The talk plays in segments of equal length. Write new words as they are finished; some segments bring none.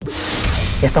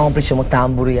Ja stalno pričam o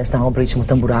tamburi, ja stalno pričam o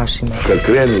tamburašima. Kad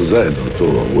krenu zajedno to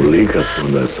urlikat,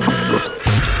 onda je sam gotov.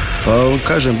 Pa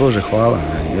kažem Bože hvala,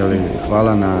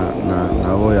 hvala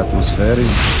na ovoj atmosferi.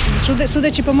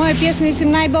 Sudeći po moje pjesmi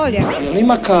mislim najbolje. Jel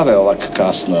ima kave ovak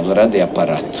kasno, radi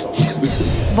aparat?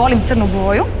 Volim crnu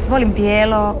boju, volim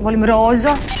bijelo, volim rozo.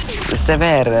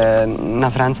 Sever na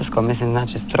francuskom mislim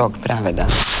znači strog, pravedan.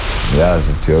 Ja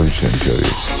sam ti običan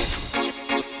čovjek.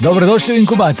 Dobrodošli u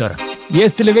Inkubator.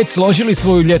 Jeste li već složili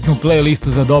svoju ljetnu playlistu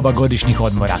za doba godišnjih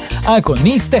odmora? Ako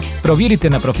niste, provjerite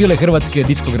na profile Hrvatske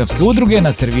diskografske udruge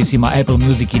na servisima Apple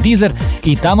Music i Deezer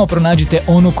i tamo pronađite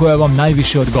onu koja vam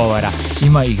najviše odgovara.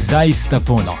 Ima ih zaista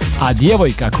puno. A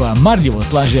djevojka koja marljivo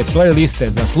slaže playliste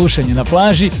za slušanje na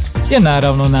plaži je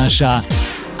naravno naša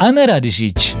Ana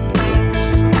Radišić.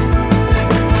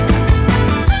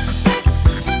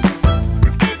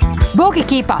 Bog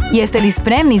ekipa, jeste li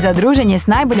spremni za druženje s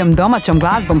najboljom domaćom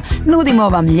glazbom? Nudimo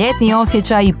vam ljetni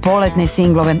osjećaj i poletne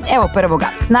singlove. Evo prvoga,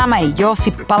 s nama je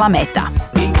Josip Palameta.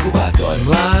 Inkubator.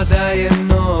 Mlada je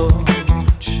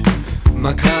noć,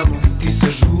 ma kamo ti se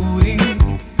žuri,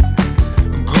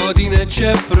 godine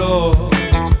će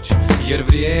proć, jer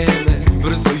vrijeme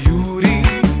brzo juri.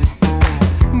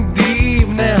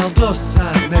 Divne, al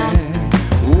dosadne,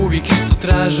 uvijek isto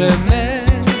traže me,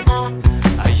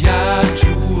 a ja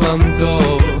čuvam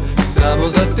to samo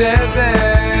za tebe.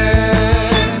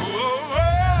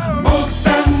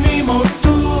 Ostanimo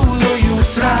tu do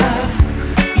jutra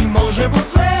i možemo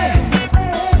sve,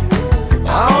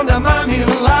 a onda mami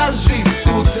laži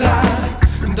sutra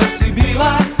da si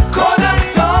bila kod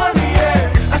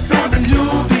Antonije. A samo me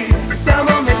ljubi,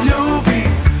 samo me ljubi,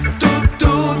 tu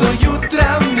do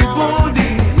jutra mi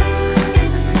budi.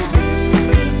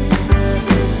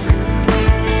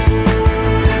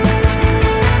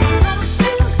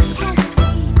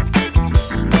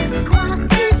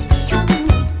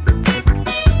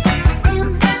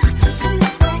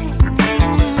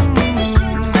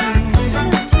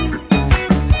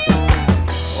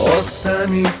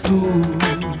 Ostani tu,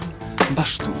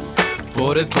 baš tu,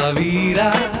 pored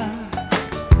klavira,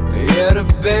 jer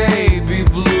baby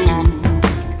blue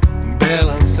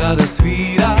Belan sada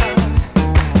svira.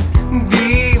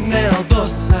 Divne, al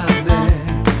dosadne,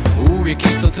 uvijek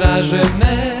isto traže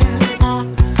me,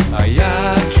 a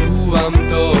ja čuvam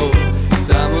to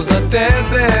samo za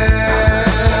tebe.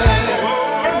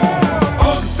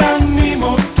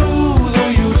 Ostanimo tu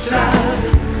do jutra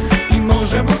i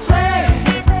možemo sve,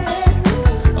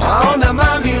 a ona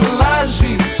mami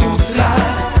laži sutra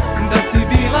da si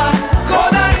bila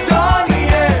kod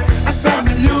Antonije. A samo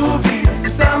me ljubi,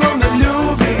 samo me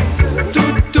ljubi,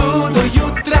 tu do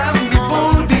jutra mi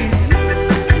budi.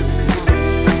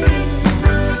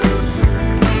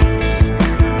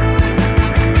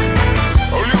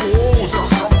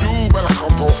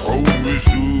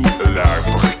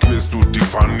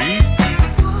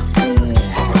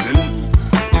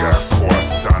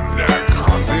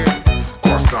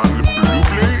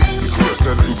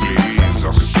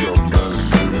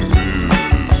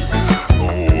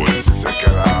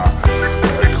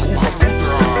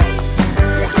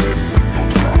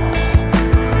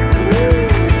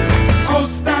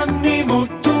 Ostanimo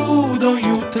tu do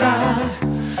jutra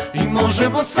i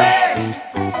možemo sve,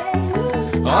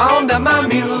 a onda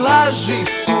mami laži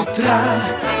sutra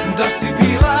da si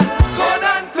bila kod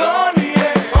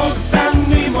Antonije.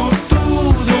 Ostanimo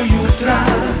tu do jutra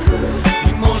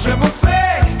i možemo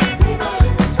sve,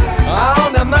 a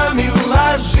onda mami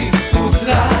laži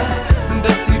sutra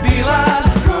da si bila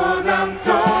kod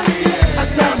Antonije. A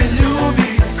samo me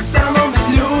ljubi, samo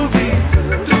me ljubi,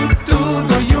 tu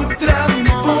do jutra mi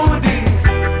budi.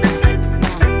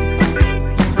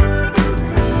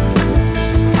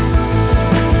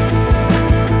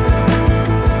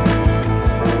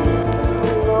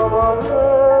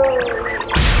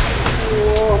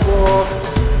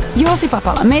 Josipa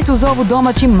Palametu zovu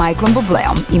domaćim Michaelom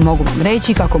Bubleom i mogu vam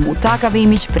reći kako mu takav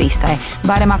imidž pristaje,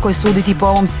 barem ako je suditi po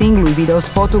ovom singlu i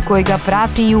videospotu koji ga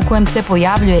prati i u kojem se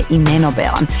pojavljuje i Neno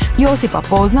Belan. Josipa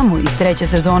poznamo iz 3.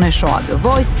 sezone showa The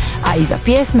Voice, a iza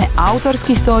pjesme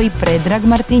autorski stoji Predrag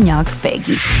Martinjak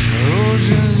Pegi.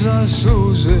 Rođen za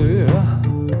suze,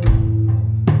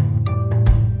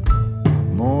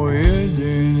 moj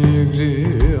jedini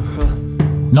grijeh.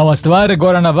 Nova stvar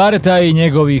Gorana Vareta i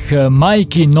njegovih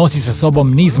majki nosi sa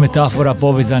sobom niz metafora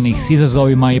povezanih s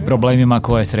izazovima i problemima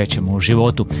koje srećemo u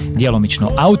životu. Djelomično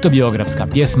autobiografska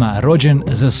pjesma Rođen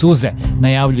za suze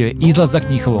najavljuje izlazak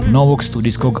njihovog novog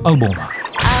studijskog albuma.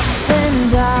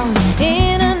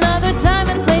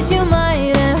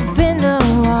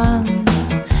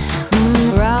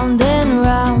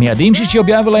 Mija Dimčić je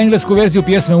objavila englesku verziju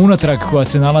pjesme Unatrag koja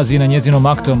se nalazi na njezinom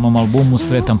aktualnom albumu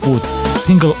Sretan put.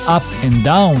 Single Up and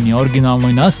Down je originalno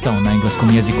i nastao na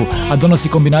engleskom jeziku, a donosi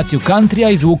kombinaciju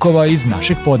countrya i zvukova iz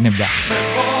našeg podneblja.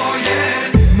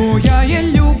 Moja je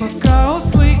ljubav kao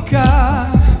slika,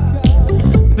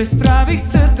 bez pravih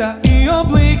crta i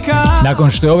oblika. Nakon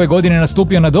što je ove godine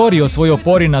nastupio na Dori i osvojio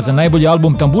Porina za najbolji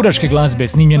album tamburaške glazbe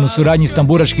snimljen u suradnji s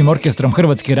tamburaškim orkestrom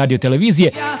Hrvatske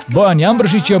radiotelevizije, Bojan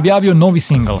Jambrošić je objavio novi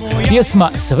singl. Pjesma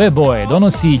Sve boje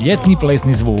donosi ljetni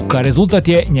plesni zvuk, a rezultat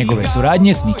je njegove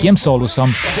suradnje s Mikijem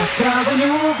Solusom. Pravu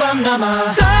ljubav nama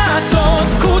zato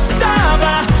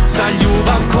otkucava, za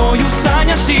ljubav koju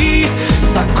sanjaš ti,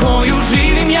 za koju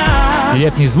živim ja.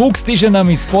 Ljetni zvuk stiže nam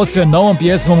iz posve novom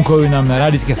pjesmom koju nam na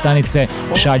radijske stanice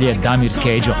šalje Damir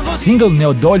Keđo. Singl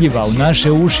neodoljiva u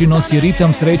naše uši nosi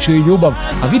ritam, sreću i ljubav,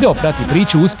 a video prati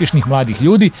priču uspješnih mladih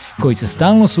ljudi koji se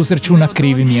stalno susreću na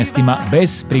krivim mjestima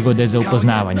bez prigode za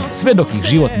upoznavanje, sve dok ih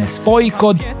život ne spoji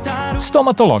kod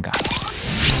stomatologa.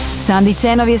 Sandi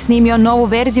Cenov je snimio novu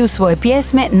verziju svoje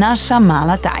pjesme Naša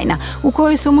mala tajna, u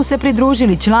kojoj su mu se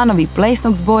pridružili članovi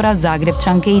plesnog zbora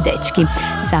Zagrepčanke i dečki.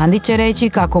 Sandi će reći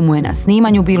kako mu je na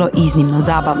snimanju bilo iznimno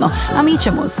zabavno, a mi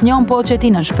ćemo s njom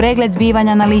početi naš pregled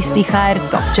zbivanja na listi HR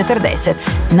Top 40.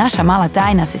 Naša mala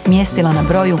tajna se smjestila na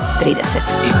broju 30.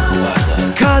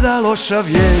 Kada loša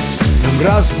vijest nam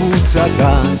razbuca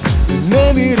dan,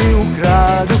 nemiri u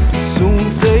gradu,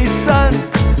 sunce i san,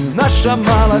 naša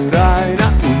mala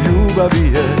tajna u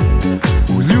ljubavi je,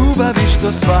 u ljubavi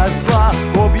što sva zla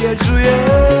pobjeđuje.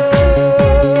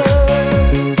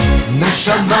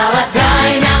 Naša mala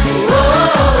tajna,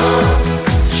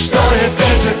 što je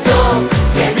teže to,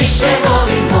 sve više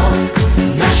volimo.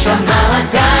 Naša mala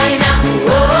tajna,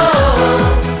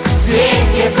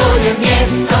 svijet je bolje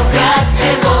mjesto kad se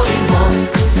volimo.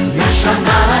 Naša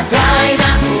mala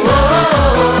tajna,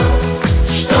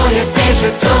 što je teže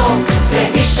to, sve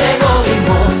više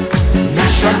volimo.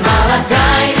 Naša mala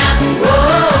tajna,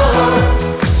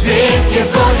 svijet je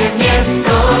bolje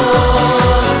mjesto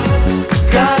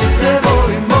kad se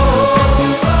volimo.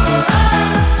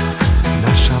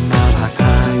 Naša mala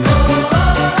tajna,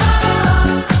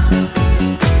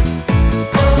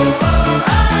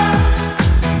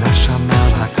 naša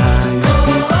mala tajna.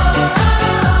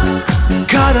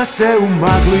 Kada se u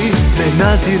magli ne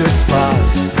nazire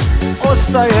spas,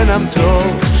 ostaje nam to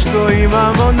što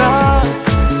imamo nas.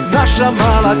 Naša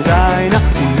mala tajna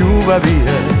u ljubavi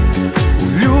je,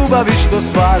 u ljubavi što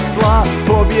sva zla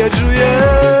pobjeđuje.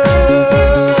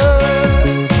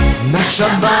 Naša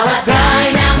mala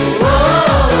tajna,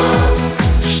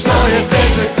 što je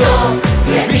teže to,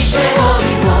 sve više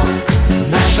volimo.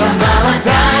 Naša mala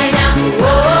tajna,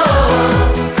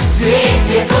 svijet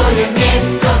je bolje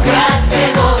mjesto kad se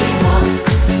volimo.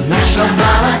 Naša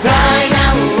mala tajna,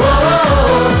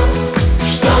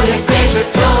 što je teže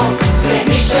to, sve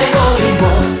više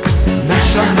volimo.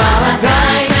 Naša mala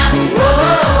tajna,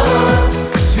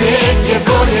 svijet je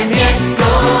bolje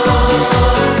mjesto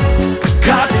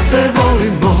kad se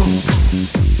volimo.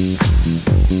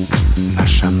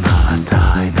 Naša mala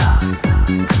tajna,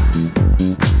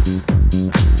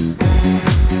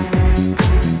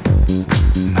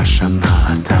 naša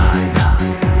mala tajna.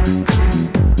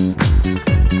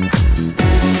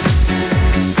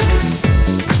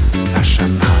 Naša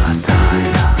mala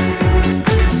tajna,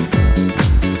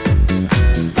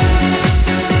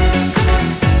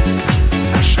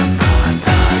 naša mala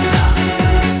tajna.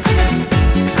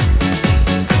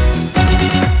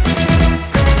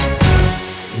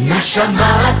 Naša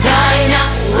mala tajna,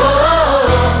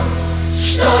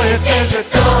 što je teže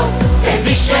to, sve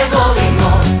više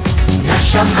volimo.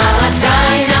 Naša mala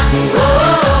tajna,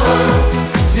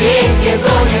 svijet je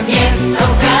bolje mjesto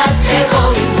kad se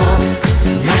volimo.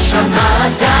 Naša mala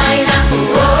tajna,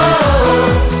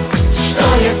 što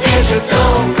je teže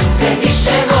to, sve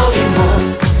više volimo.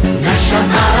 Naša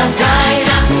mala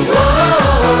tajna,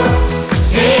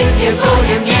 svijet je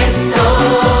bolje mjesto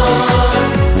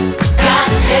kad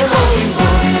se volimo.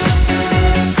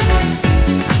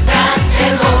 Kad se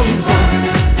volimo,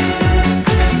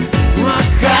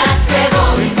 kad se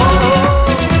volimo.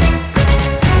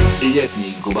 Ljetni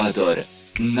inkubator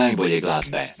najbolje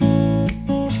glazbe.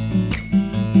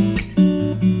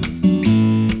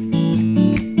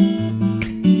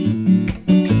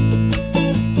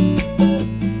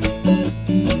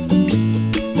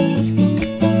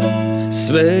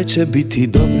 Sve će biti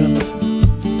dobro,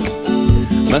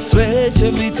 ma sve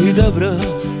će biti dobro.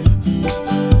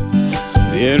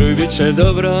 Vjeruj, bit će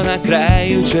dobro, na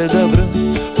kraju će dobro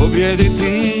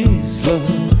pobjediti zlo.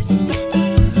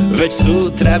 Već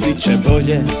sutra bit će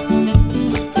bolje,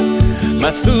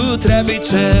 ma sutra bit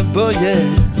će bolje.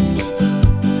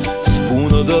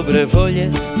 puno dobre volje,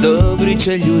 dobri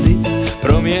će ljudi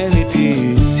promijeniti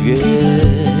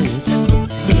svijet.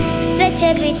 Sve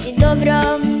će biti dobro,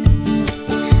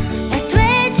 a sve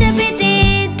će biti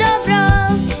dobro.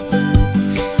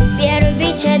 Vjeruj,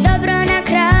 bit će dobro, na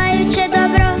kraju će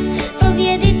dobro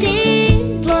pobijediti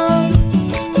zlo.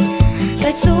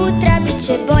 Pa sutra bit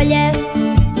će bolje,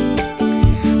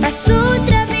 pa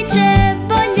sutra bit će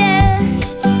bolje.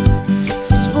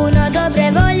 S puno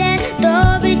dobre volje,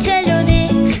 dobri će ljudi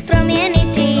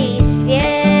promijeniti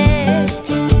svijet.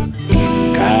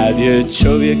 Kad je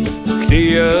čovjek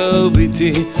htio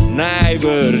biti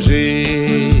najbrži,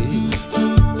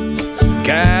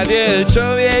 kad je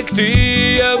čovjek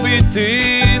htio biti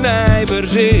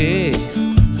najbrži,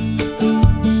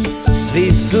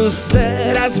 svi su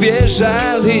se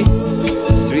razbježali,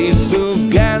 svi su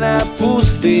ga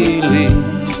napustili.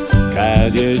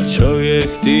 Kad je čovjek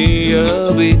htio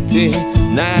biti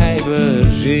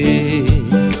najbrži,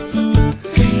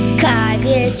 kad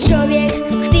je čovjek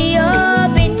htio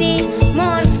biti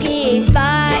morski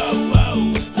pas,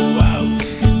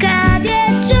 kad je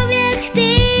čovjek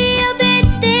htio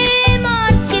biti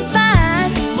morski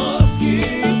pas,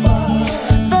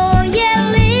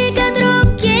 pojeli ga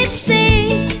drugi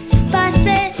psi, pa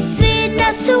se svi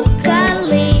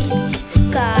nasukali.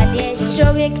 Kad je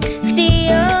čovjek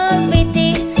htio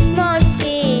biti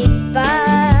morski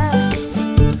pas,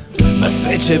 a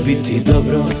sve će biti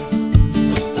dobro,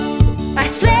 a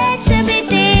sve će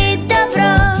biti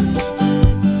dobro.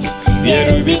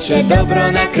 vjeruj, bit će dobro,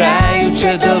 na kraju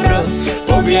će dobro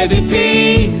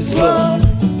pobijediti zlo.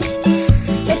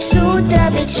 Već sutra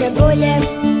bit će bolje,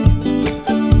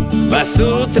 Pa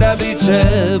sutra bit će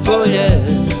bolje.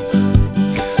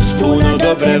 S puno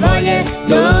dobre volje,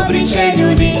 dobri će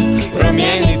ljudi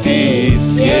promijeniti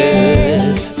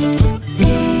svijet.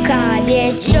 kad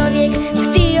je čovjek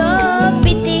htio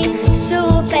biti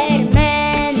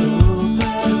Superman,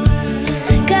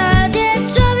 kad je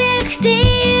čovjek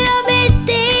htio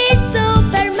biti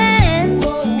Superman,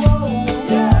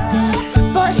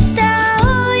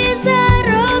 postao je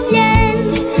zarobljen,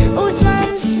 u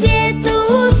svom svijetu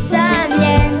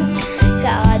usamljen.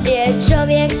 Kad je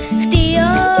čovjek htio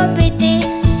biti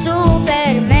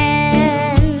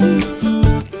Superman,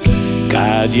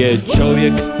 Kad je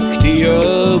čovjek htio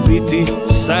biti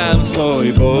sam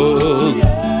svoj Bog,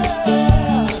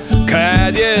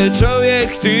 kad je čovjek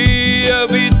htio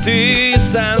biti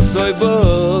sam svoj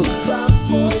Bog,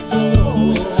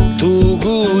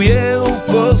 tugu je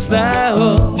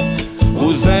upoznao,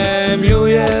 u zemlju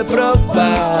je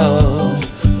propao.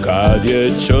 Kad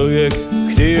je čovjek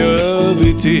htio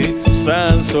biti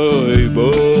sam svoj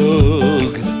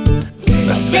Bog,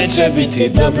 a sve će biti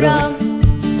dobro,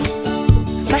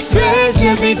 pa sve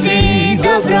će biti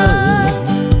dobro.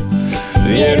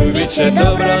 vjeruj, bit će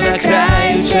dobro, na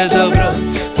kraju će dobro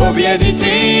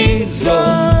pobijediti zlo.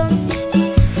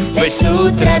 Već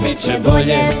sutra bit će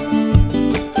bolje,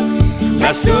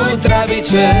 a sutra bit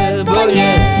će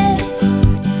bolje.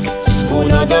 S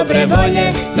puno dobre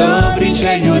volje, dobri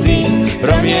će ljudi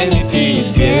promijeniti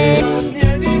svijet.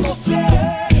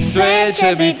 Sve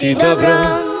će biti dobro,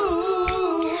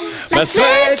 pa sve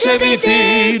će biti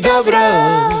dobro.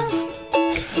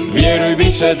 Vjeruj,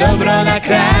 bit će dobro, na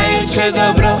kraju će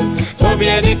dobro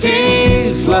pobijediti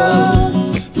zlo.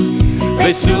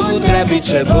 Već sutra bit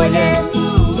će bolje,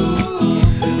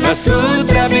 a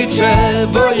sutra bit će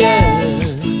bolje.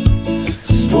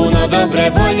 S puno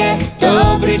dobre volje,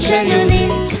 dobri će ljudi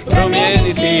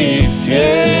promijeniti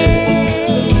svijet.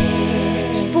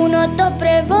 S puno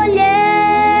dobre volje,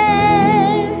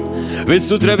 Već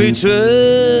sutra bit će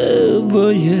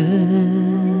bolje.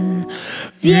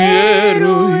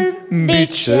 Vjeruj, bit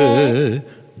će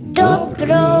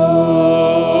dobro.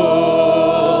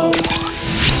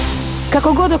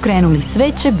 Kako god okrenuli,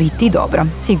 sve će biti dobro.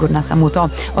 Sigurna sam u to.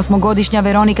 8-godišnja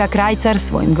Veronika Krajcar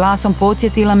svojim glasom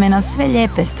podsjetila me na sve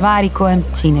lijepe stvari koje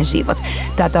čine život.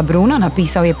 Tata Bruno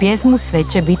napisao je pjesmu Sve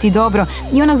će biti dobro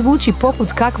i ona zvuči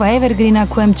poput kakva evergrina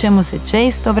kojem ćemo se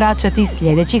često vraćati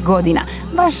sljedećih godina.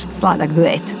 Baš sladak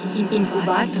duet.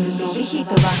 Inkubator novih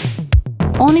hitova.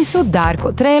 Oni su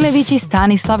Darko Trelević i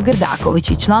Stanislav Grdaković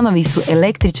i članovi su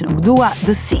električnog dua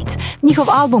The Seeds. Njihov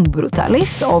album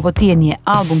Brutalist ovo tjedan je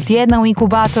album tjedna u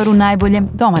Inkubatoru najbolje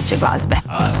domaće glazbe.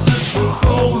 I search for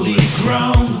holy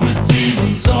ground with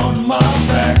demons on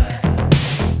my back.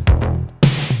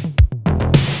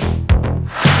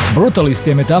 Brutalist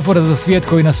je metafora za svijet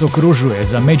koji nas okružuje,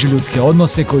 za međuljudske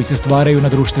odnose koji se stvaraju na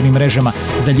društvenim mrežama,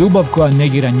 za ljubav koja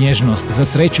negira nježnost, za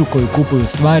sreću koju kupuju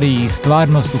stvari i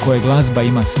stvarnost u kojoj glazba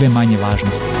ima sve manje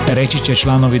važnosti. Reći će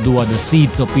članovi dua The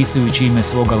Seeds opisujući ime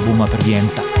svog albuma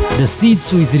prvijenca. The Seeds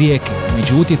su iz Rijeke,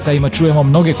 među utjecajima čujemo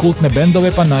mnoge kultne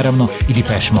bendove pa naravno i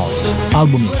Depeche Mode.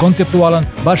 Album je konceptualan,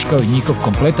 baš kao i njihov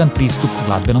kompletan pristup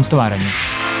glazbenom stvaranju.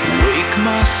 Wake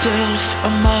myself a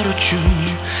motto tune,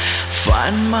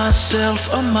 find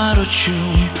myself a motto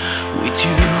tune with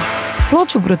you.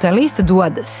 Ploču Brutalist dua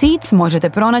The Seeds možete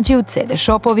pronaći u CD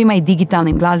shopovima i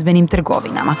digitalnim glazbenim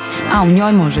trgovinama, a u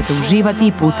njoj možete uživati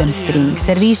i putem streaming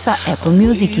servisa Apple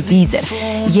Music i Deezer.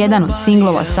 Jedan od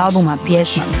singlova s albuma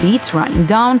pjesma Beats Running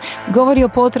Down govori o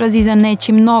potrazi za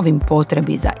nečim novim,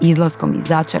 potrebi za izlaskom iz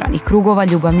začaranih krugova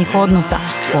ljubavnih odnosa,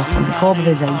 poslovnih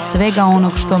obveza i svega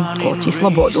onog što koči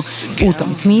slobodu. U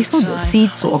tom smislu The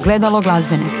Seeds su ogledalo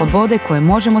glazbene slobode koje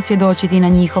možemo svjedočiti na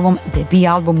njihovom debut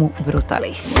albumu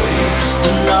Brutalist. Just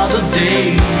another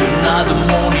day, another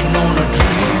morning on a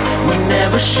dream we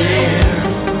never shared.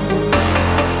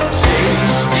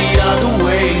 Taste the other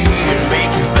way and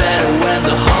make it better when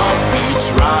the heart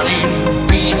beats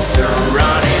are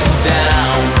running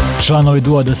down. Članovi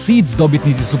dua The Seeds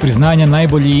dobitnici su priznanja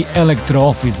najbolji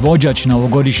elektro-off izvođač na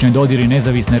ovogodišnjoj dodiri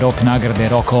nezavisne rock nagrade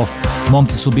Rock Off.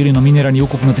 Momci su bili nominirani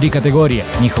ukupno 3 kategorije.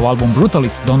 Njihov album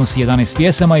Brutalist donosi 11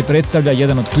 pjesama i predstavlja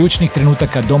jedan od ključnih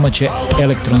trenutaka domaće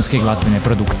elektronske glazbene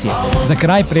produkcije. Za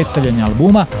kraj predstavljanja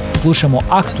albuma slušamo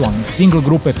aktualni single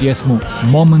grupe pjesmu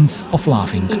Moments of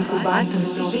Laughing. Inkubator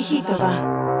novih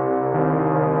hitova.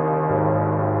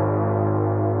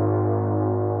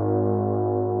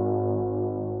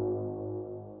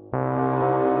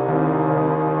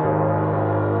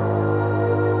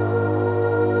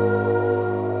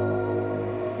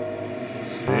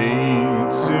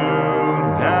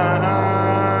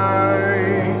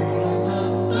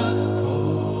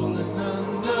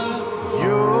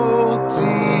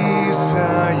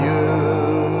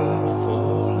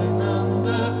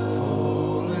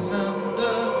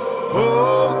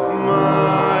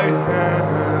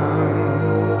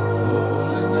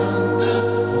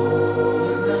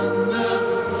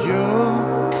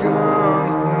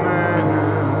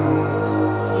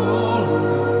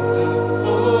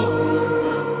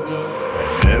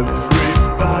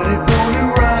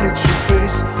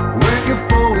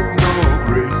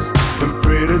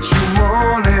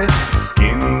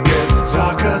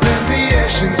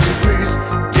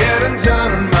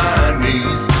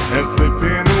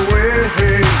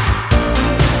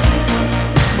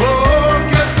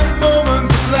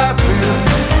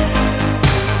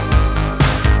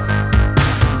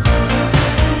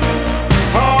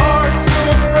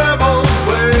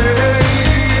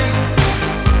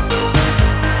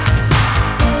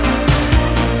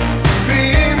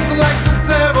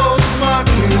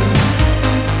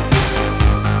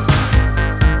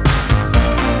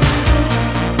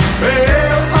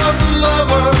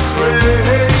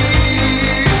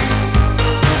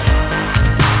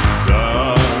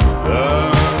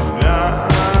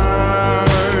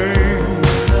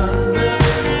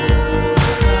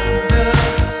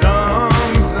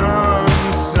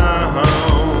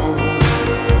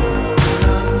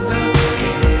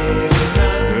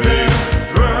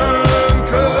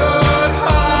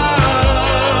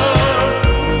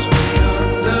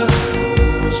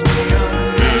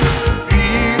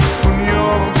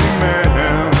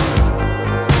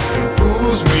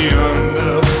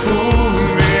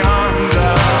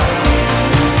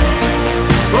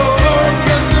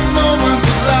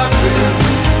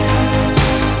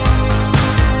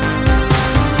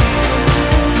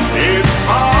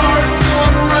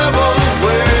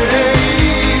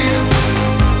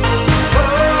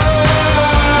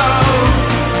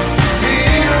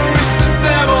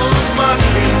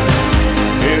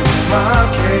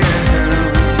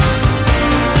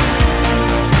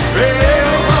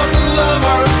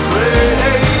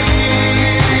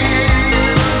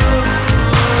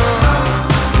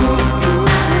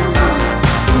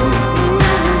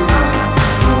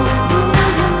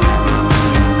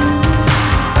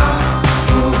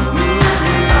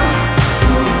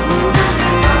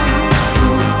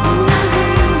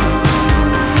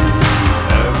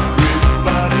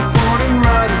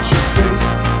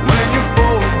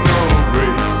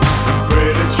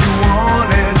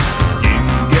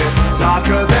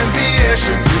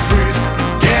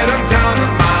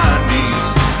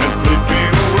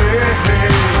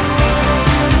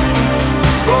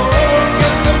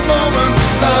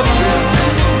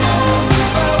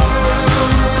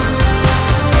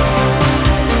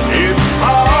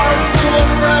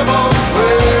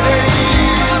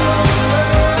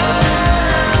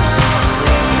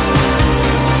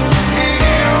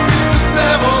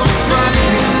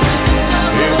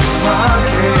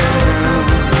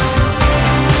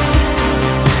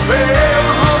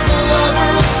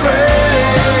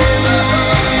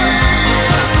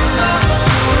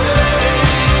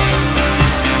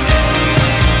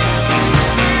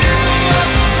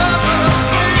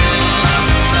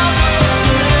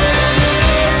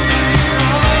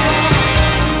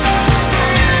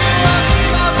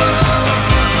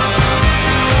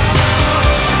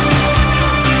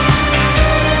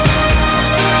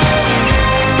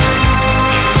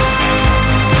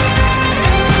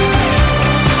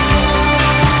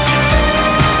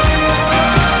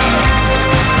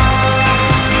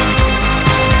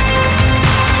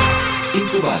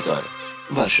 Inkubator,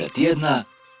 vaša tjedna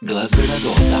glazbena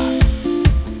doza.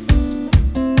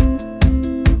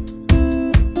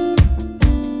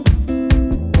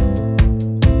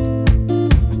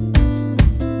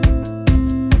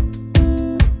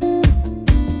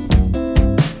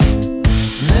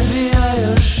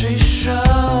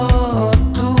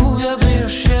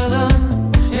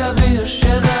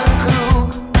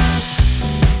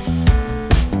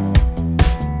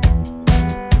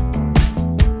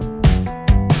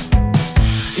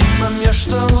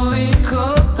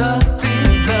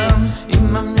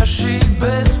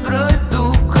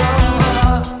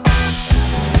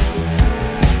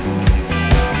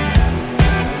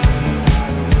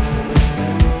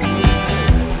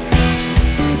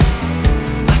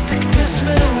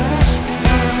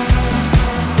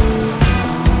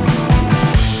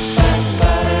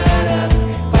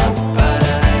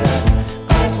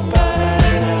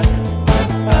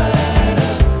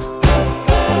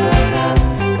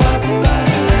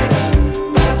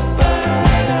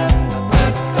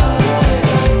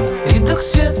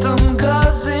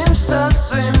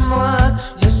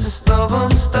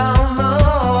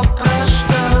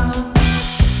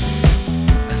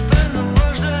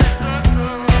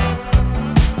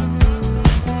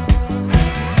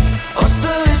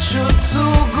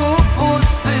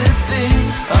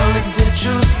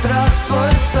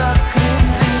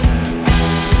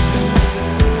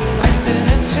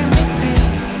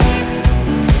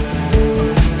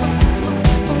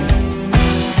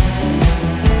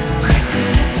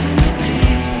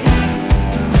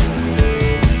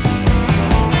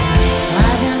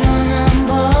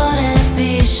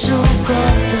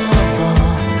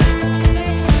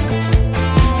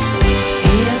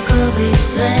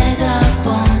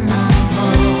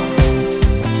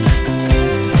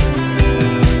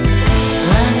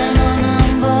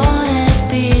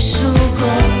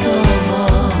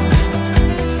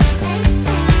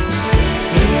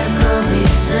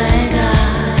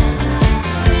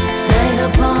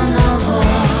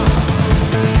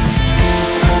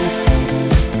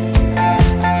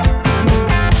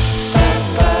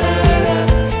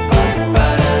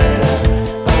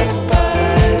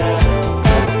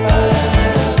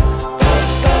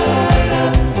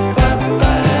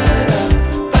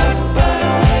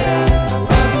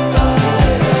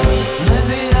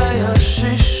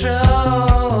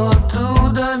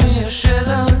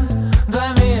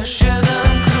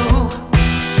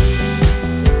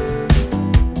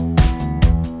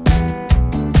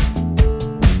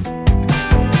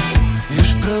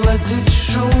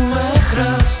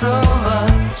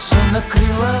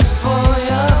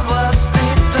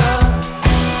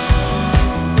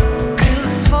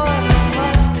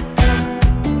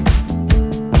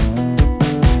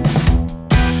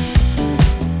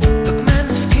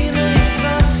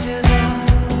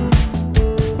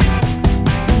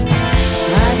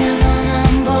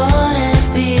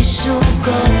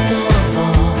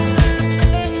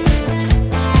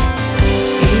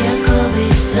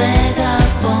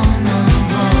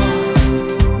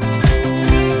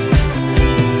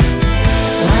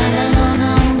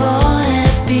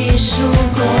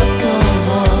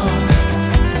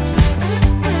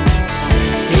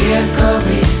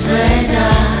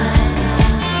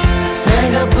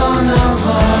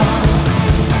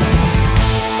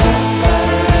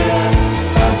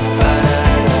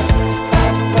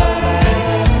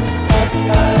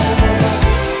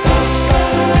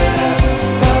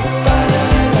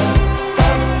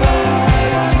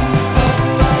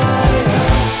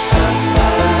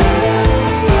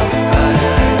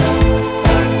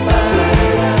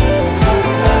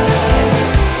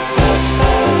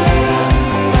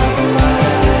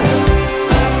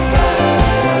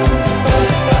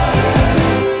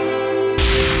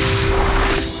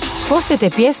 Te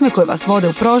pjesme koje vas vode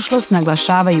u prošlost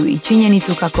naglašavaju i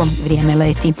činjenicu kako vrijeme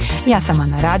leti. Ja sam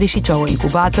Ana Radišić, ovo je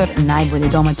Inkubator najbolje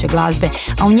domaće glazbe,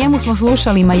 a u njemu smo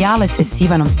slušali Majale se s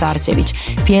Ivanom Starčević.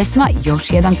 Pjesma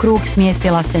Još jedan krug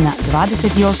smjestila se na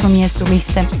 28. mjestu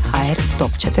liste HR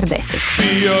Top 40.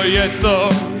 Bio je to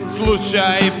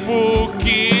slučaj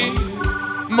puki,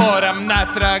 moram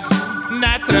natrag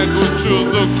u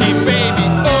Čuzuki, baby,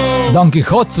 oh. Don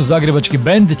Quixote su zagrebački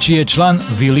bend čiji je član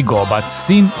Vili Gobac,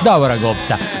 sin Davora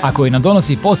Gobca, a koji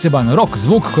nadonosi poseban rock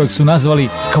zvuk kojeg su nazvali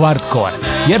kvartcore,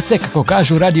 jer se, kako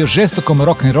kažu, radi o žestokom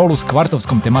rock'n'rollu s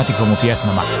kvartovskom tematikom u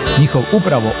pjesmama. Njihov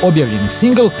upravo objavljeni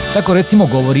singl tako recimo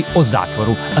govori o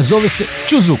zatvoru, a zove se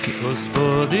Čuzuki.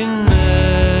 Gospodine,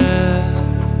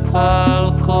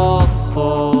 alkohol,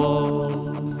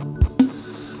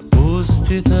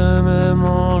 pustite me,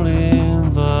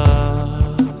 molim vas.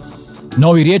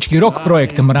 Novi riječki rock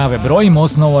projekt Mrave brojim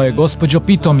osnovao je gospođo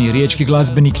Pitomi, riječki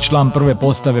glazbenik, član prve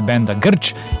postave benda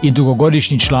Grč i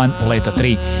dugogodišnji član Leta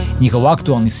 3. Njihov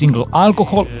aktualni singl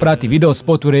Alkohol prati video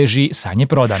spot u režiji Sanje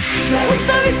Prodan.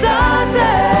 Zaustavi sate,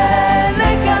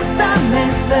 neka stane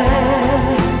sve.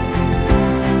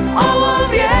 Ovo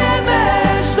vrijeme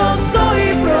što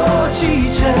stoji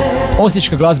proći će.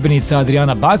 Osječka glazbenica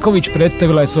Adriana Baković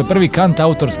predstavila je svoj prvi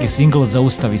kantautorski singl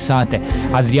Zaustavi sate.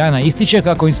 Adriana ističe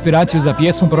kako inspiraciju za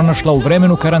pjesmu pronašla u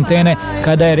vremenu karantene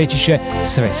kada je, reći će,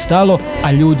 sve stalo,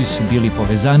 a ljudi su bili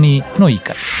povezaniji no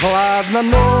ikad. Hladna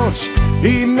noć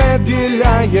i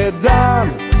nedjelja je dan,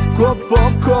 ko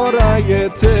pokora je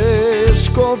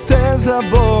teško te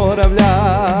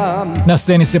zaboravljam. Na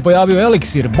sceni se pojavio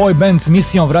Eliksir, boy band s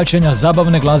misijom vraćanja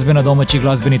zabavne glazbe na domaći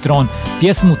glazbeni tron.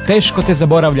 Pjesmu Teško te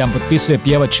zaboravljam potpisuje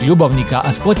pjevač Ljubavnika,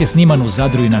 a spot je sniman u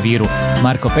Zadru i na Viru.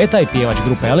 Marko Petaj, pjevač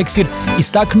grupe Eliksir,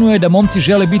 istaknuo je da momci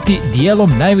žele biti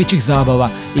dijelom najvećih zabava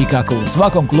i kako u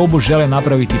svakom klubu žele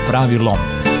napraviti pravi lom.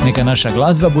 Neka naša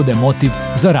glazba bude motiv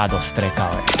za radost, rekao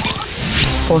je.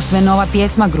 Posve nova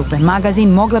pjesma grupe Magazin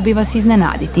mogla bi vas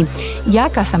iznenaditi.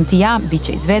 Jaka sam ti ja bit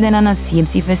će izvedena na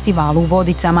CMC festivalu u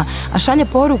Vodicama, a šalje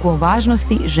poruku o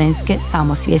važnosti ženske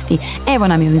samosvijesti. Evo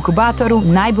nam je u Inkubatoru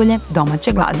najbolje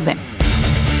domaće glazbe.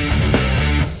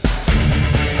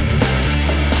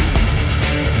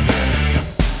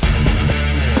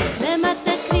 Nema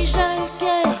te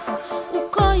križaljke u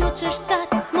koju ćeš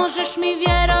stat, možeš mi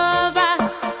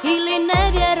vjerovat ili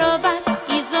ne vjerovat,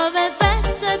 iz ove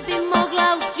veze bi mogla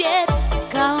u svijet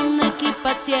kao neki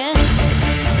pacijent.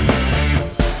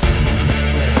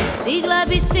 Digla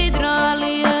bi sidro,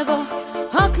 ali evo,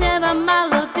 okljeva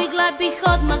malo, digla bih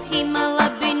odmah, imala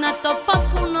bi na to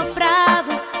popuno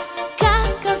pravo.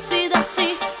 Kakav si da si,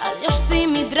 ali još si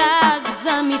mi drag,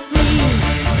 zamisli.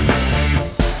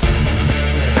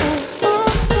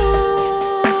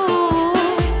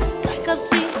 Kakav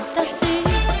si da si.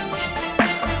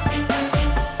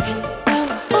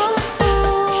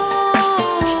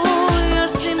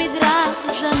 Još si mi drag,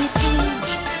 zamisli.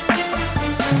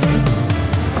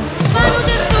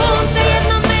 Svanuđe sunce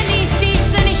jedno meni, ti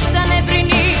se ništa ne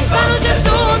brini. Svanuđe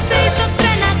sunce istog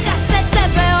trena kad se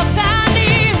tebe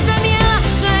okani. Sve mi je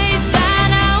lakše iz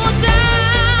dana u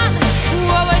dan, u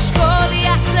ovoj školi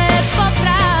ja se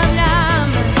popravljam.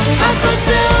 Ako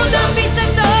se udam bit će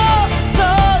to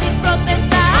iz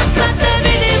protesta. Kad te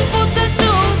vidim pucat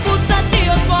ću, pucati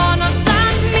od ponosa.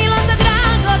 Milo te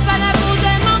drago pa da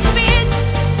budemo kvit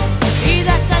i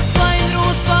da sa svojim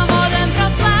društvom odem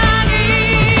proslavit.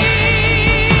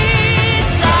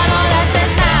 Samo da se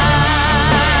zna,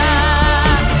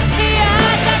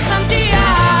 jaka sam ti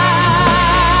ja.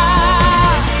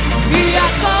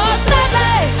 Iako od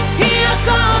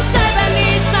tebe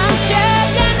nisam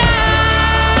cijepljena.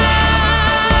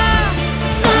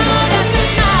 Samo da se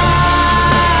zna,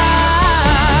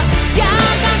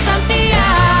 jaka sam ti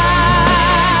ja.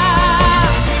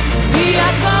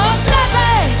 Iako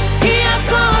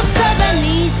od tebe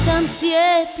nisam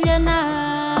cijepljena.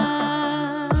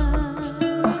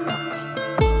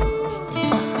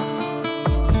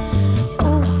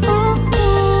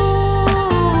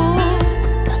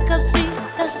 Kakav si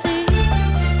da si.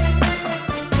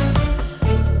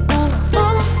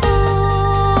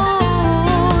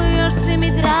 Još si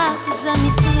mi drag,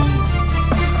 zamisli.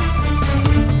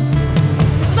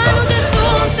 Svanuđe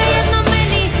sunce jedno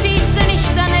meni, ti se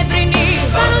ništa ne brini.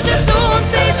 Svanuđe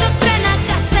sunce istog trena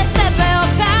kad se tebe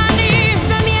okani.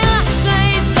 Sve mi je lakše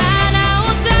iz dana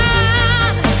u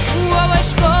dan, u ovoj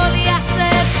školi ja se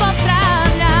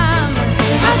popravljam.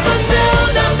 Ako se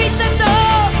udam bit će to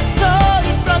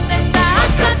iz protesta.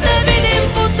 Kad te vidim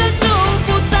pucat ću,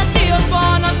 pucati od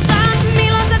ponosa.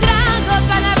 Milo te drago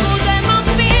pa da budemo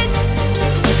kvit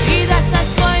i da sa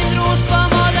svojim društvom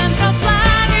odem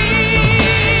proslavit.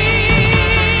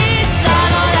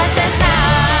 Samo da se zna,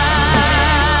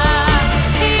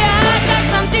 jaka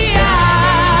sam ti ja.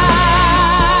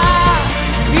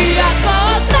 Iako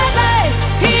od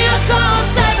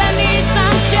tebe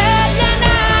nisam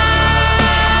cijepljena.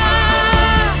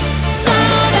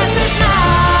 Samo da se zna,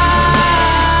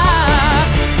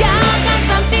 jaka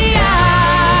sam ti ja.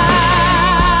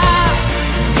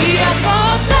 Iako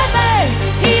od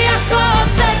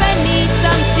tebe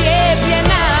nisam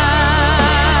cijepljena.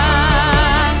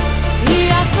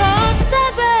 Iako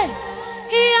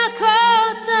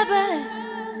od tebe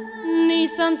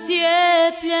nisam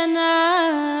cijepljena.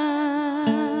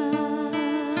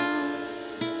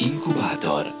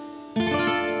 Inkubator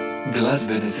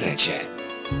glazbene sreće.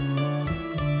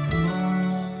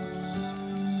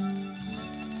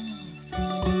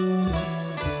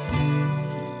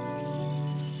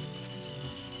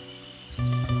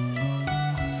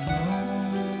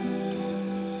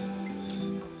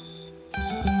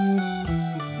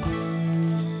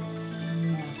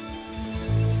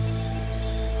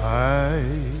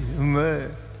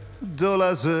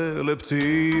 dolaze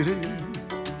leptiri,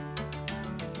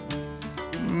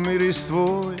 miris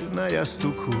tvoj na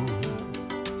jastuku,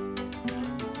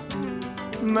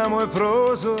 na moj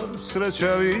prozor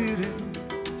sreća viri,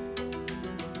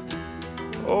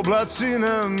 oblaci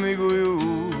namiguju.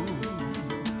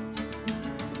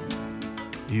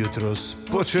 Jutros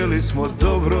počeli smo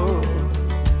dobro,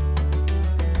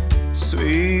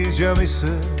 sviđa mi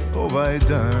se ovaj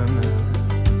dan.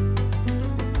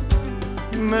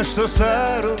 Nešto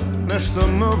staro, nešto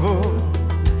novo,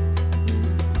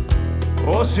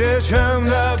 osjećam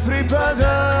da pripadam.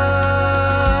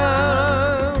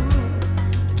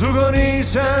 Dugo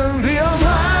nisam bio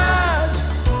mlad,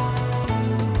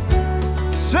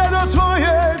 sve do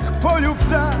tvojeg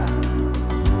poljupca.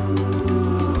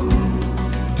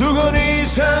 Dugo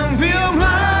nisam bio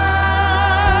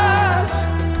mlad,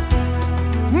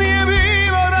 nije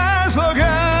bilo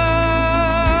razloga.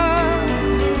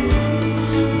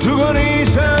 Dugo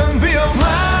nisam bio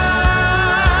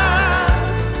mlad,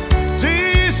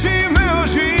 ti si me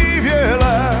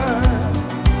oživjela.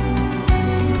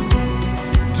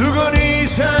 Dugo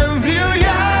nisam bio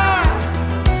ja,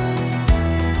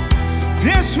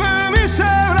 pjesma mi se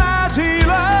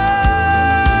vratila.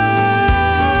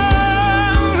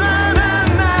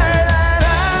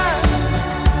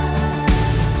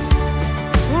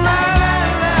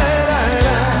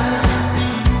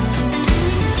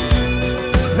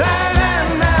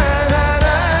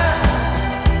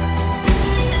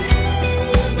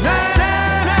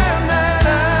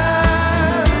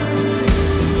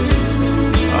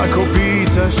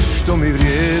 Što mi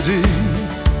vrijedi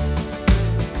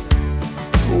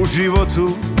u životu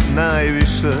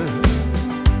najviše,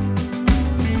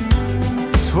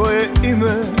 tvoje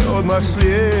ime odmah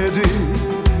slijedi,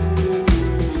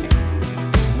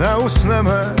 na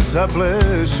usnama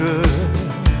zapleše.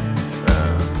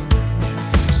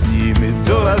 S njimi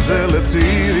dolaze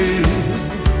leptiri,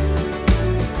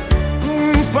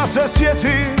 pa se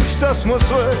sjetim šta smo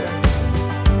sve.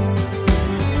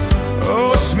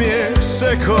 Osmijeh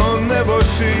se ko nebo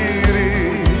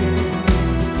širi,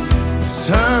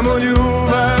 samo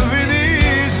ljubav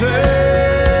vidi se.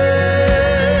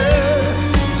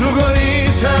 Dugo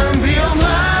nisam bio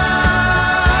mlad,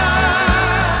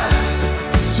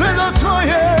 sve do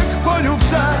tvojeg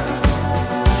poljupca.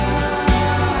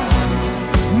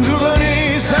 Dugo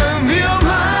nisam bio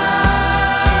mlad,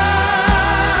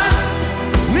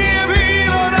 nije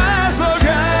bilo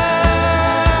razloga.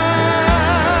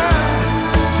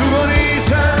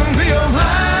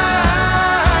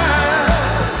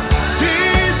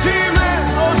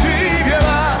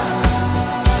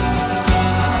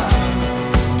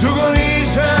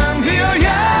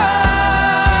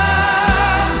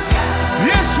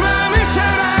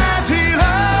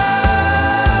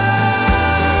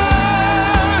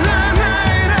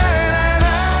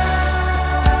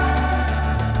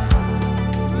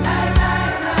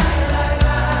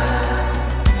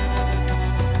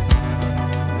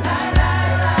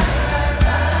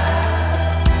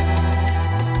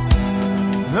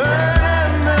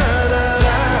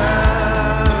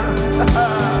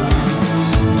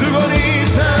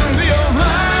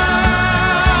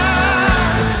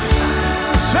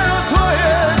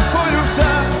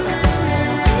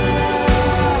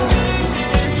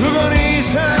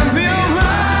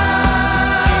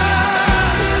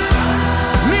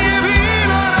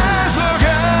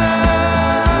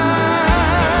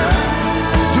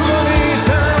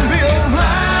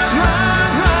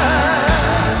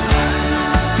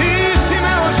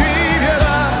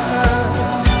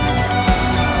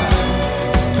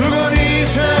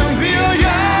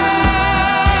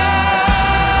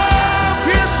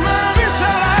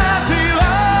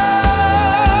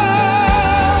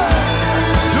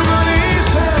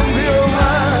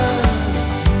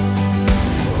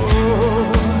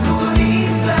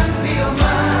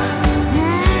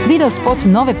 Spot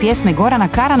nove pjesme Gorana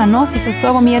Karana nosi sa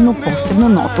sobom jednu posebnu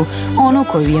notu, onu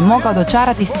koju je mogao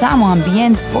dočarati samo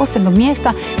ambijent posebnog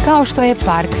mjesta kao što je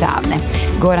park Ravne.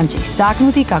 Goran će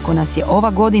istaknuti kako nas je ova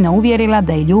godina uvjerila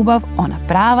da je ljubav ona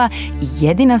prava i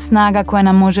jedina snaga koja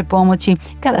nam može pomoći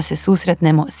kada se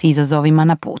susretnemo s izazovima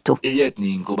na putu. Ljetni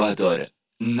inkubator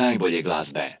najbolje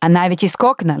glazbe. A najveći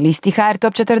skok na listi HR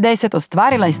Top 40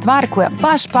 ostvarila je stvar koja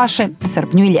baš paše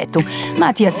srpnju i ljetu.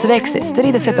 Matija Cvek se s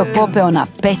 30. popeo na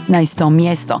 15.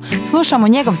 mjesto. Slušamo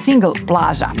njegov singl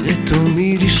Plaža. Ljeto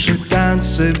miriše, dan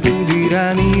se budi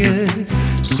ranije,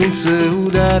 sunce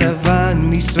udara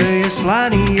van i sve je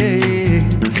slanije.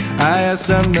 A ja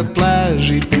sam na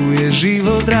plaži, tu je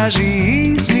život draži,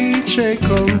 izmiče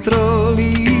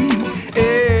kontroli.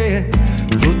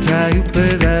 Plutaju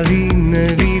pedali, ne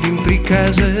vidim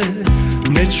prikaze,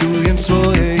 Ne čujem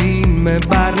svoje ime,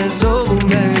 bar ne zovu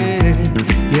me,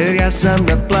 jer ja sam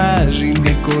na plaži,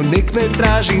 niko nek me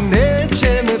traži,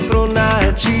 neće me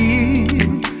pronaći.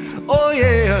 Oh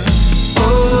yeah.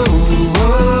 Oh,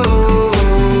 oh, oh,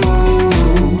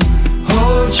 oh.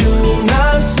 Hoću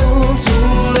na suncu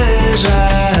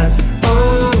ležat.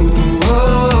 Oh, oh,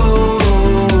 oh.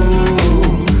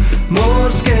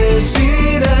 Morske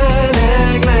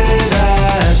sirene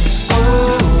gledat.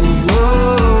 Oh,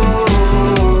 oh,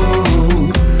 oh.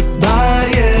 Bar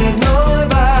jednoj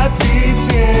bacit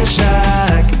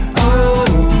smješak. Oh,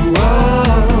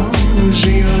 oh,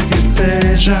 život je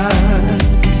težak.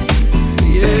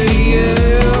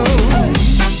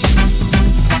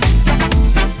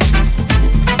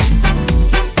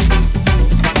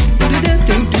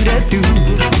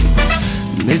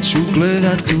 Neću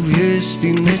gledat u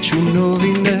vijesti, neću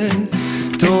novine,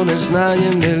 to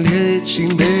neznanje me liječi,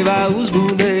 deva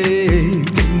uzbune.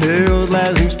 Ne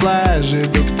odlazim s plaže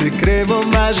dok se kremom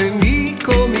maže,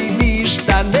 niko mi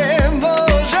ništa ne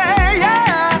može.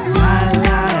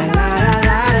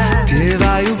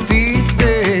 Pjevaju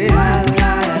ptice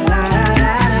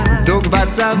dok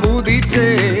bacam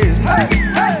udice.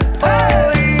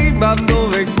 Imam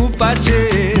nove kupače,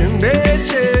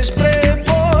 nećeš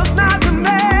prepoznat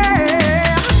me.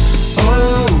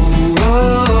 Oh,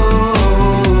 oh,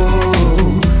 oh.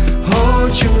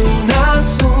 Hoću na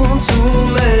suncu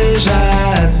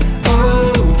ležat.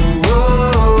 Oh,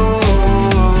 oh,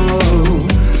 oh.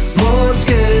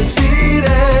 Morske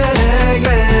sirene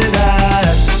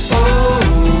gledat. Oh,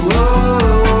 oh,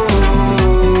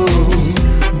 oh.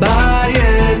 Bar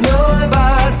jednoj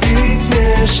bacit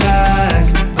smješak.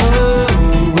 Oh,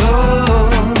 oh,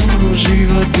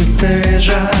 život je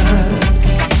težak.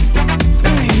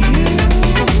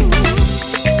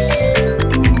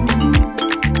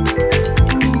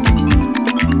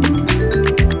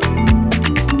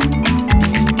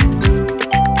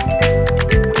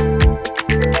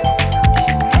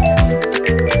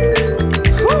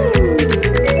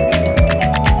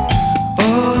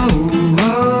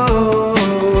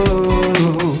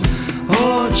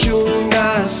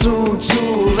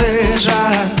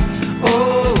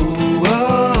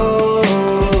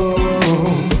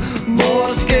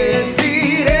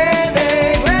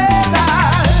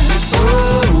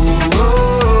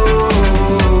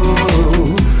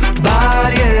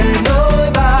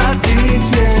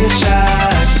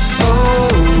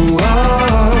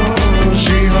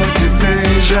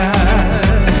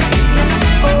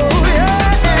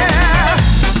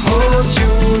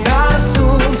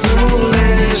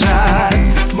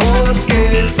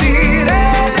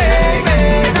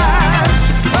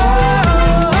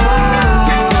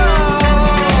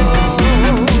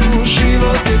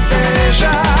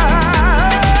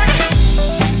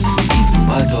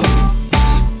 Inkubator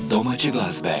domaće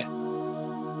glazbe.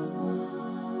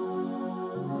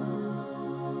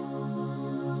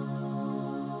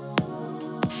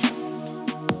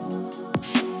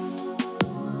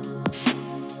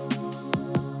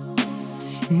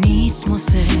 Nismo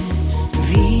se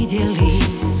vidjeli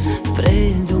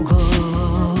predugo,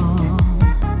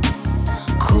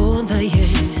 ko da je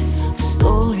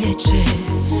stoljeće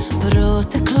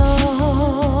proteklo.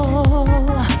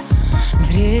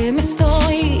 Vrijeme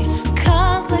stoji,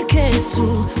 kazaljke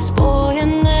su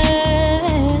spojene,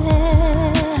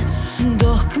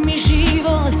 dok mi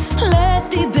život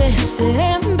leti bez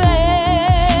tebe.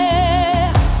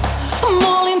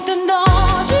 Molim te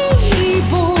dođi i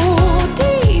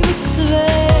budi mi sve,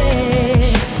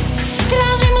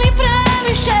 tražim li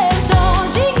previše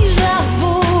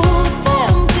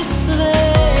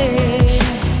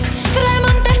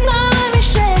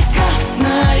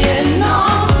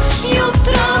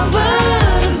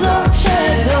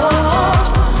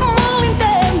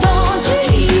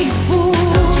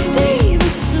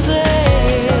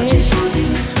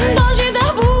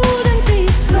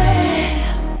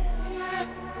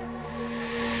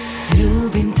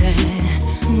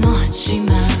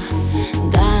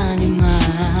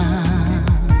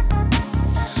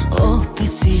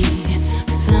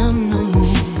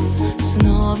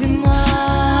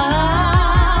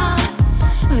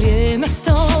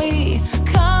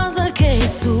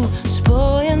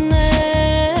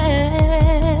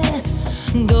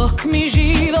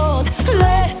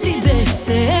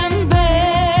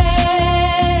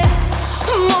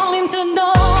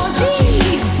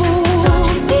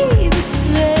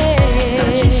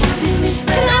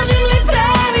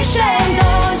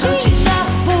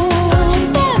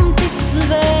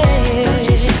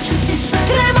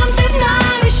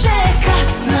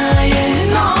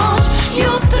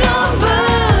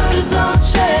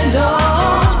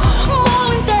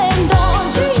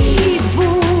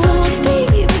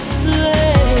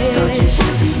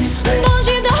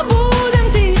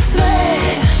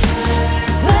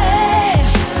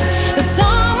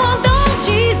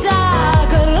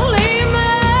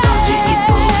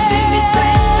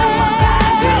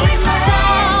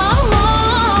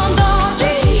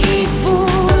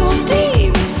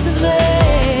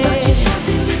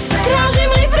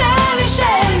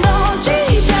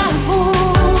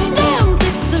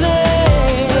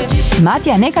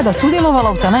Katja je nekada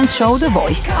sudjelovala u talent show The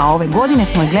Voice, a ove godine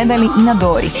smo je gledali i na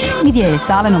Dori, gdje je s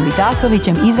Alenom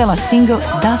Vitasovićem izvela single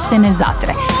Da se ne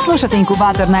zatre. Slušate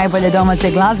Inkubator najbolje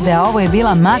domaće glazbe, a ovo je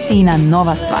bila Matijina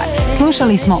nova stvar.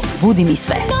 Slušali smo Budi mi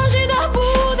sve.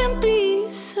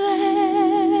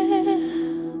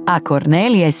 A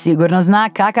Kornelije sigurno zna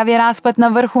kakav je raspad na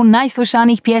vrhu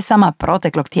najslušanijih pjesama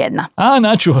proteklog tjedna. A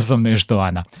načuo sam nešto,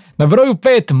 Ana. Na broju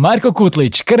 5 Marko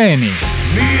Kutlić, Kreni.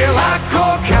 Nije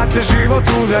lako kad te život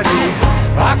udari,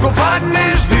 ako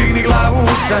padneš digni glavu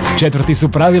ustani. Četvrti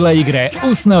su pravila igre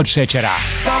Usne od šećera.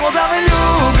 Samo da me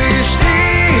ljubiš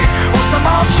ti,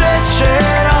 usnama od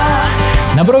šećera.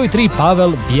 Na broju 3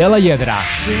 Pavel, Bijela jedra.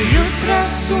 Jutra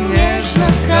su nježna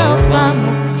kao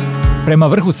pamuk. Prema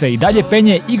vrhu se i dalje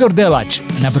penje Igor Delač.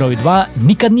 Na broju 2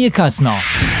 Nikad nije kasno.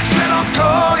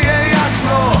 To je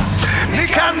jasno,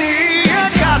 nikad nije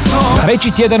kasno.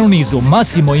 Treći tjedan u nizu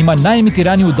Massimo ima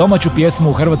najemitiraniju domaću pjesmu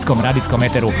u hrvatskom radijskom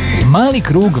eteru. Mali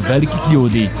krug velikih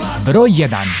ljudi. Broj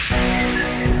 1.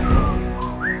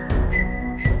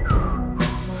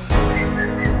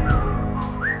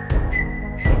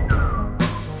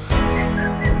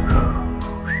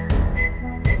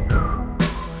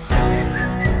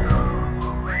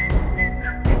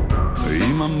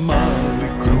 Imam mali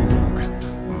krug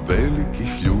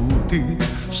velikih ljudi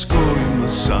s kojima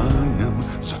sanjam,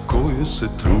 za koje se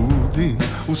trudim,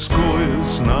 uz koje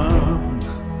znam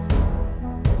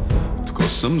tko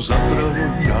sam zapravo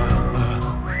ja.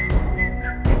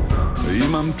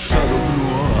 Imam čarobnu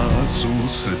oazu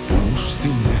sred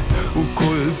pustinje u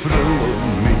kojoj vrelo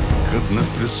nikad ne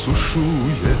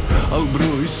presušuje, al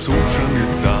broj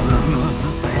sunčanih dana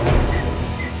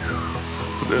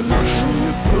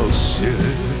premašuje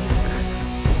prosjek.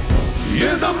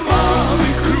 Jedan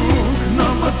mali krug,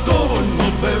 nama dovoljno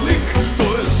velik, to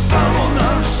je samo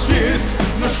naš svijet,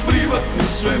 naš privatni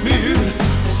svemir.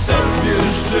 Sa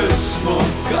zvježđe smo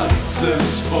kad se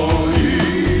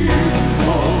spojimo.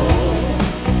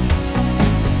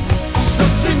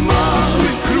 Sasvim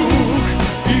mali krug,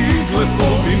 igle po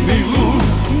vinilu,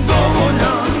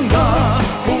 dovoljan da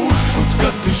ušutka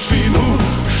tišinu.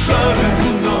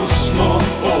 Šareno smo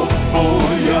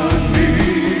opojani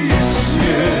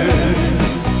svijet.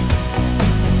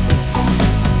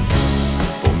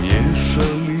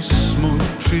 Pomiješali smo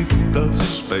čitav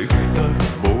spektar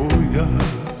boja,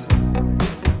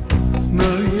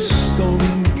 na istom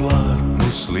platnu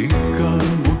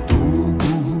slikamo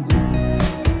tugu.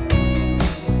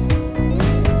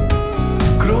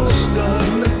 Kroz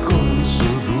daleko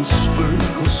zoru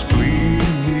sprkos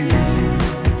plini,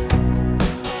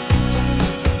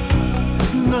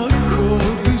 na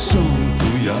horizontu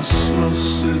jasno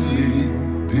se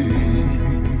vidi.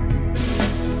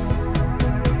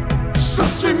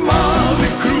 Sasvim mali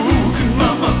krug,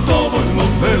 nama dovoljno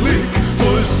velik,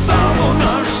 to je samo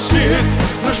naš svijet,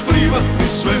 naš privatni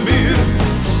svemir.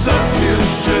 Sa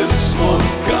zvježđe smo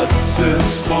kad se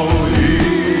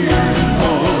spojimo.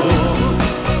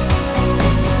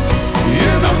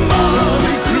 Jedan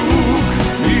mali krug,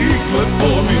 igle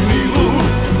po vinilu,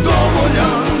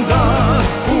 dovoljan da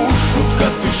ušutka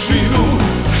tišinu.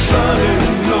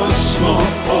 Šareno smo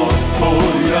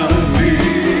opojani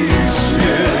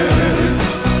svijet.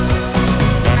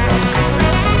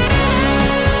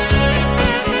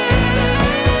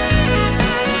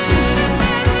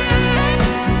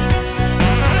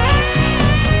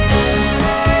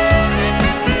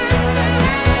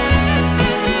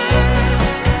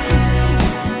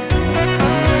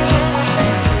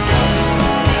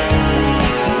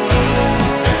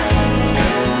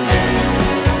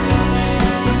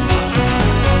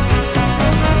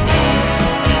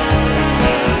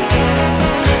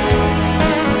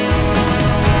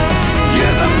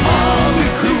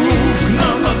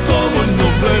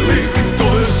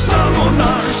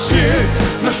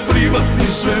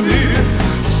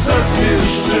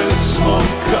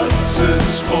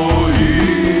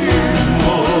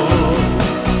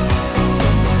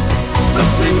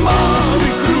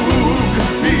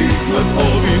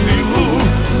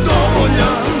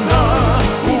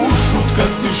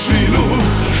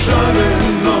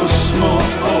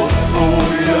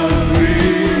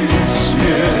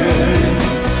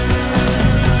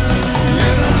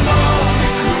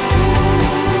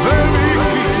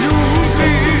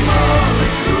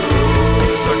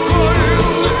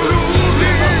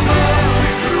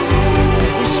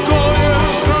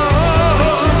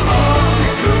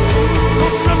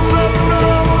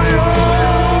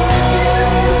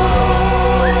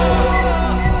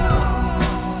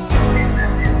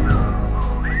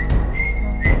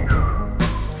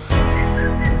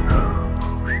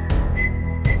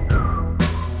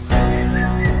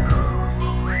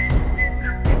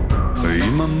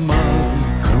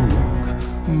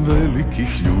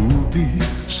 velikih ljudi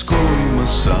s kojima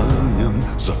sanjam,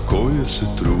 za koje se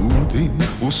trudim,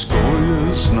 uz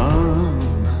koje znam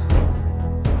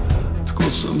tko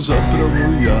sam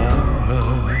zapravo ja.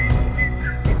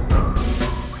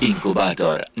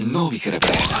 Inkubator novih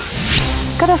refrena.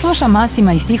 Kada slušam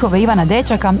Masima i stihove Ivana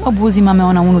Dečaka, obuzima me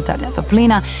ona unutarnja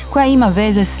toplina koja ima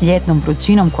veze s ljetnom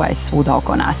vrućinom koja je svuda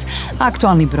oko nas.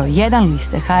 Aktualni broj 1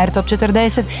 liste HR Top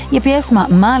 40 je pjesma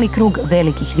Mali krug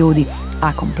velikih ljudi,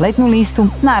 a kompletnu listu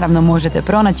naravno možete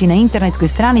pronaći na internetskoj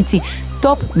stranici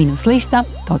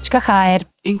top-lista.hr.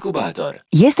 Inkubator.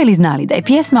 Jeste li znali da je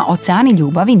pjesma Oceani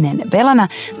ljubavi Nene Belana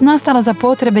nastala za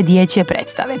potrebe dječje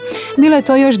predstave? Bilo je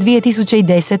to još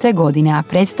 2010. godine, a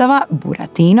predstava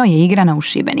Buratino je igrana u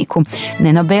Šibeniku.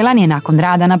 Neno Belan je nakon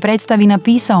rada na predstavi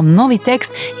napisao novi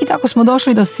tekst i tako smo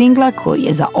došli do singla koji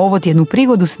je za ovotjednu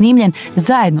prigodu snimljen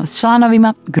zajedno s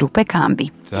članovima grupe Kambi.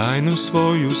 Tajnu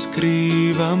svoju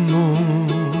skrivamo,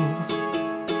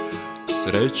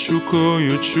 sreću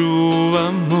koju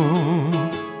čuvamo.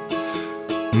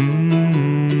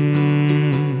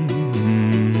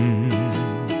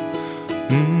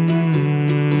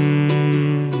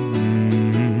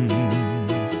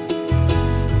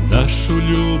 Našu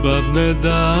ljubav ne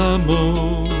damo,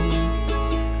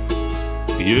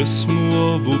 pjesmu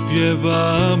ovu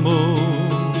pjevamo.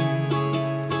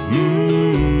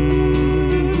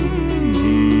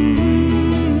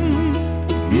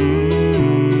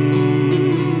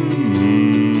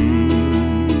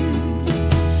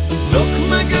 Dok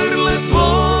me grle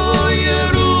tvoje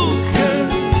ruke,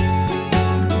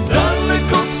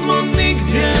 daleko smo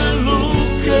nigdje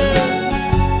luke,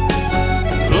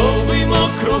 plovimo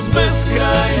kroz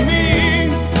beskraj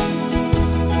mi,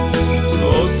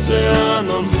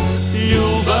 oceanom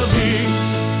ljubavi.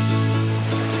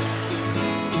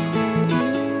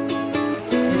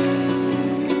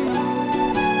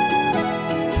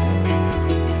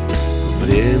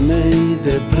 Vrijeme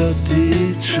ide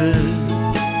protiče,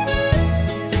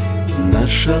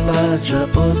 naša lađa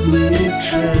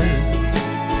odmiče.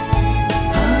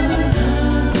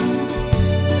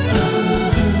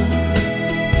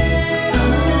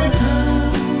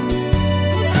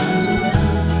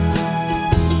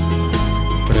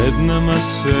 Pred nama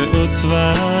se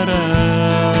otvara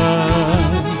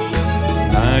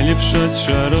najljepša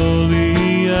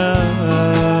čarolija.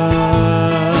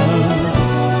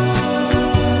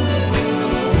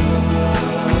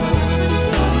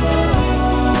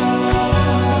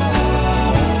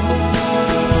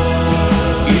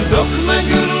 Dok me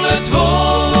grle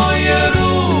tvoje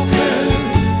ruke,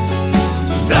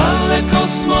 daleko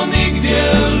smo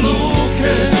nigdje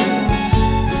luke,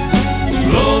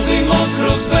 plovimo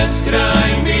kroz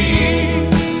beskraj mi,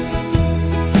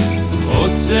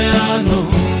 oceanom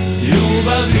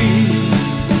ljubavi.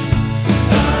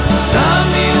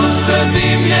 Sami usred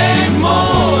divljeg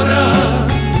mora,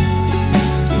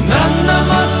 nad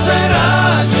nama se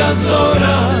rađa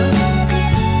zora,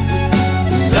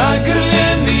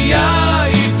 zagrljeni ja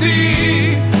i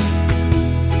ti,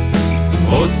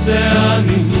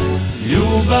 oceani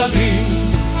ljubavi.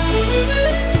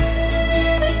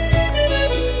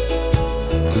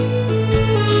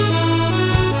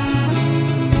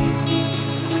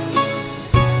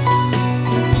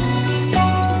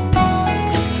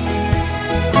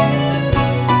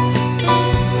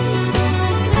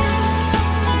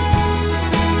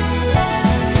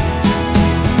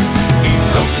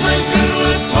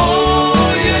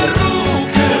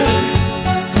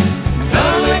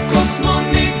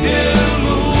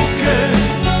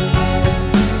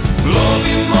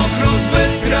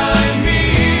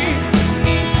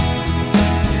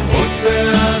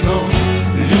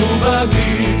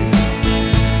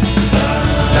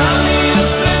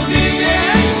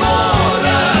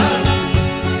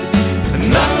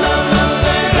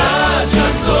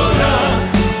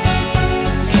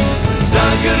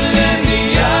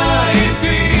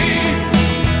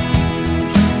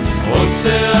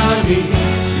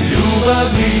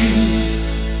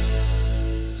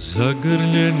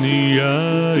 Zagrljeni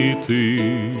ja i ti,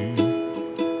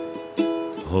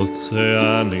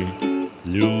 oceani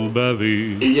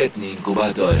ljubavi. Ljetni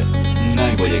inkubator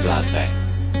najbolje glazbe.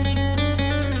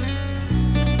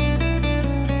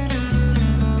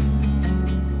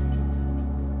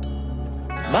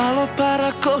 Malo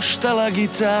para koštala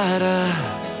gitara,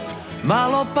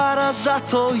 malo para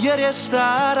zato jer je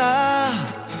stara,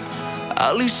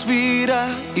 ali svira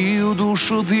i u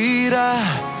dušu dira,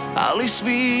 ali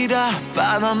svira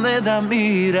pa nam ne da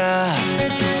mira.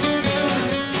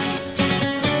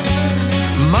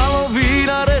 Malo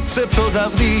vina, recept od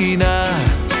davnina,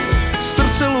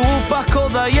 srce lupa ko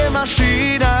da je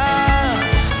mašina.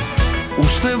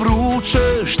 Usne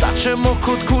vruće, šta ćemo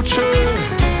kod kuće?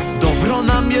 Dobro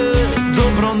nam je,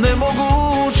 dobro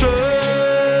nemoguće.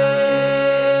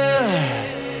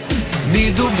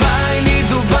 Ni Dubaj, ni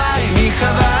Dubaj, ni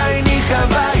Havaj, ni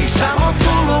Havaj, samo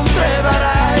Tulum treba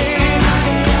raj.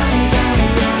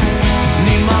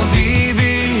 Ni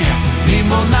Maldivi, ni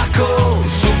Monako,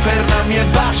 super nam je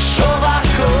baš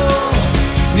ovako.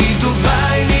 Ni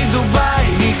Dubaj, ni Dubaj,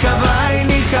 ni Havaj,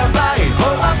 ni Havaj,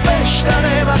 ova fešta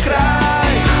nema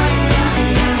kraj.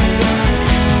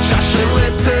 Čaše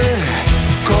lete,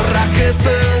 ko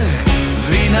rakete,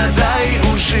 vina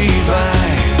daj,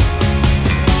 uživaj.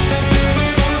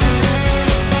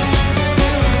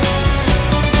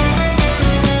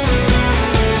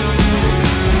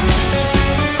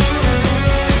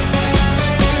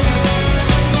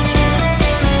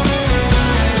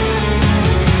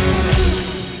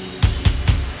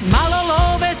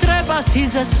 Ti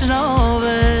za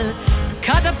snove,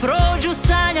 kada prođu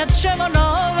sanjat ćemo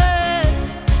nove.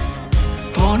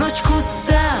 Ponoć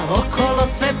kuca, okolo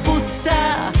sve puca,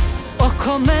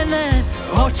 oko mene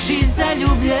oči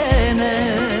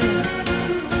zaljubljene.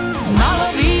 Malo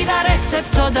vina,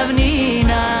 recept od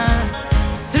davnina,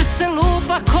 srce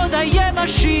lupa ko da je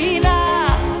mašina.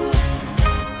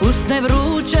 Usne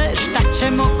vruće, šta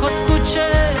ćemo kod kuće,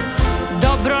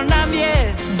 dobro nam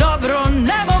je, dobro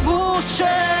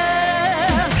nemoguće.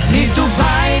 Ni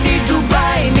Dubaj, ni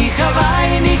Dubaj, ni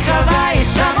Havaj, ni Havaj,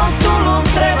 samo Tulum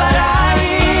treba raj.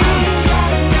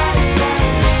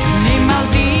 Ni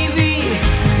Maldivi,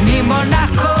 ni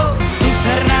Monako,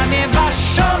 super nam je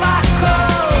baš ovako.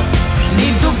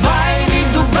 Ni Dubaj, ni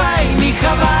Dubaj, ni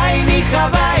Havaj, ni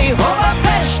Havaj, ova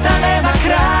fešta nema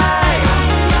kraj.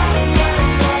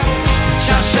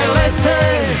 Čaše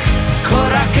lete, ko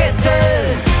rakete,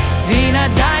 vina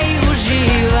daj,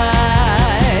 uživaj.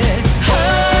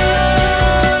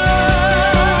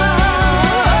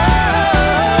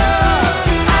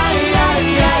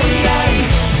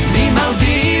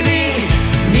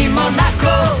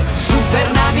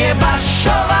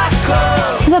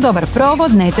 Za dobar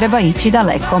provod ne treba ići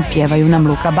daleko, pjevaju nam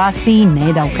Luka Basi i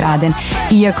Neda Ukraden.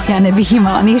 Iako ja ne bih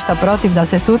imala ništa protiv da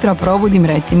se sutra probudim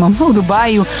recimo u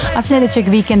Dubaju, a sljedećeg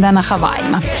vikenda na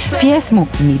Havajima. Pjesmu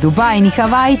Ni Dubaj ni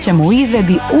Havaj ćemo u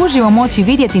izvedbi uživo moći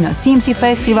vidjeti na Simsi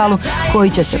festivalu koji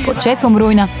će se početkom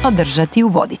rujna održati u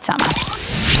Vodicama.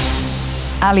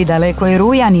 Ali daleko je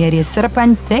rujan jer je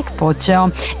srpanj tek počeo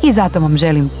i zato vam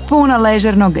želim puno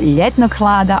ležernog ljetnog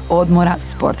hlada, odmora,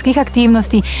 sportskih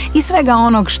aktivnosti i svega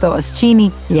onog što vas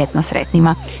čini ljetno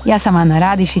sretnima. Ja sam Ana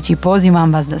Radišić i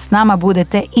pozivam vas da s nama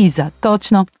budete i za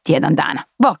točno tjedan dana.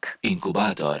 Bok!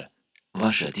 Inkubator,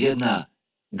 vaša tjedna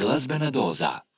glazbena doza.